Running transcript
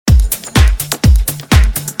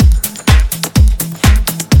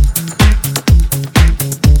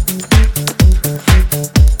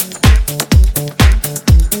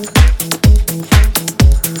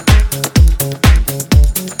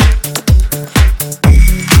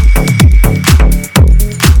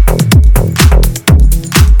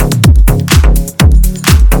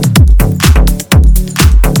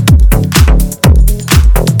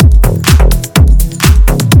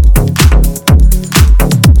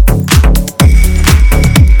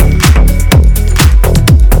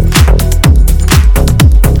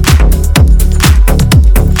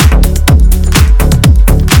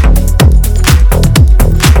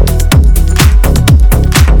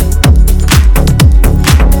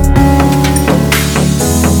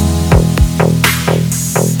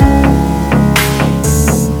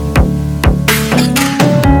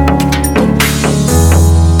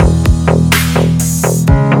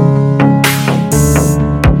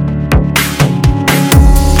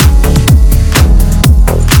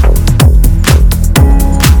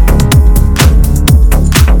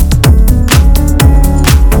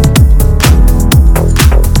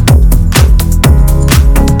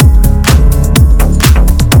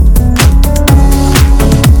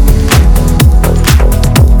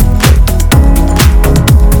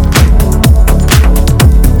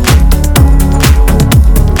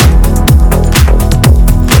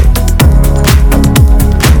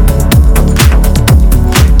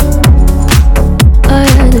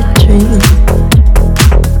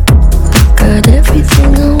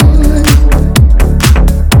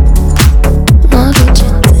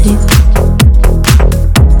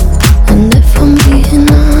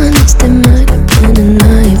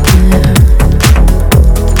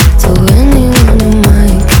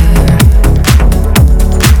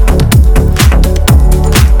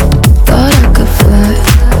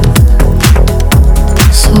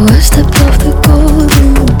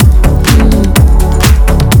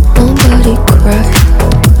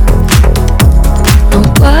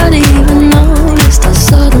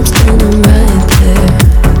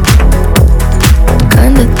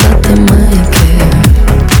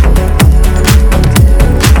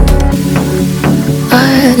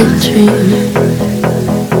dream.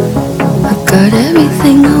 I got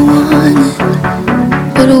everything I wanted,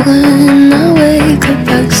 but when I wake up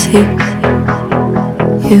I see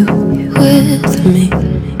you with me.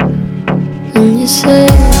 And you say,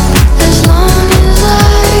 as long as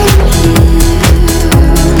I'm here,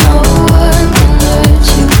 no one can hurt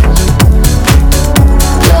you.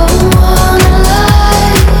 Don't wanna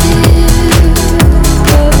lie here,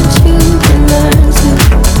 but you can learn to.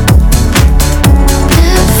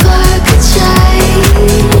 If I could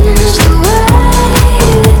change the way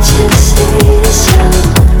that you see yourself,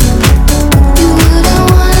 you wouldn't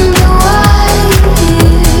wonder why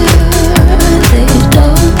they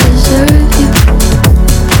don't deserve you.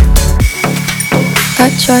 I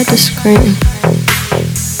tried to scream,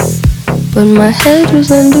 but my head was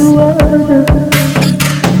underwater.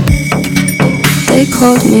 They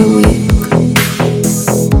called me weak,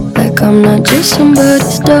 like I'm not just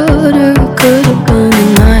somebody's daughter. Could have been a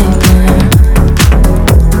nightmare,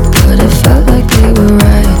 but it felt like they were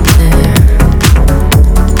right there.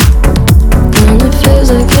 And it feels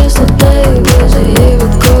like yesterday was a year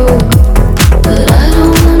ago, but I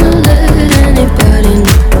don't wanna let anybody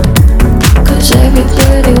know, 'cause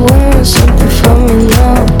everybody wants something from me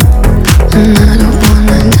now, and I don't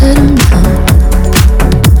wanna let them down.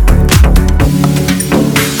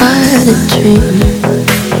 I had a dream,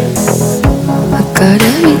 I got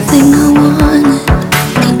everything I wanted,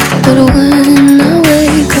 but when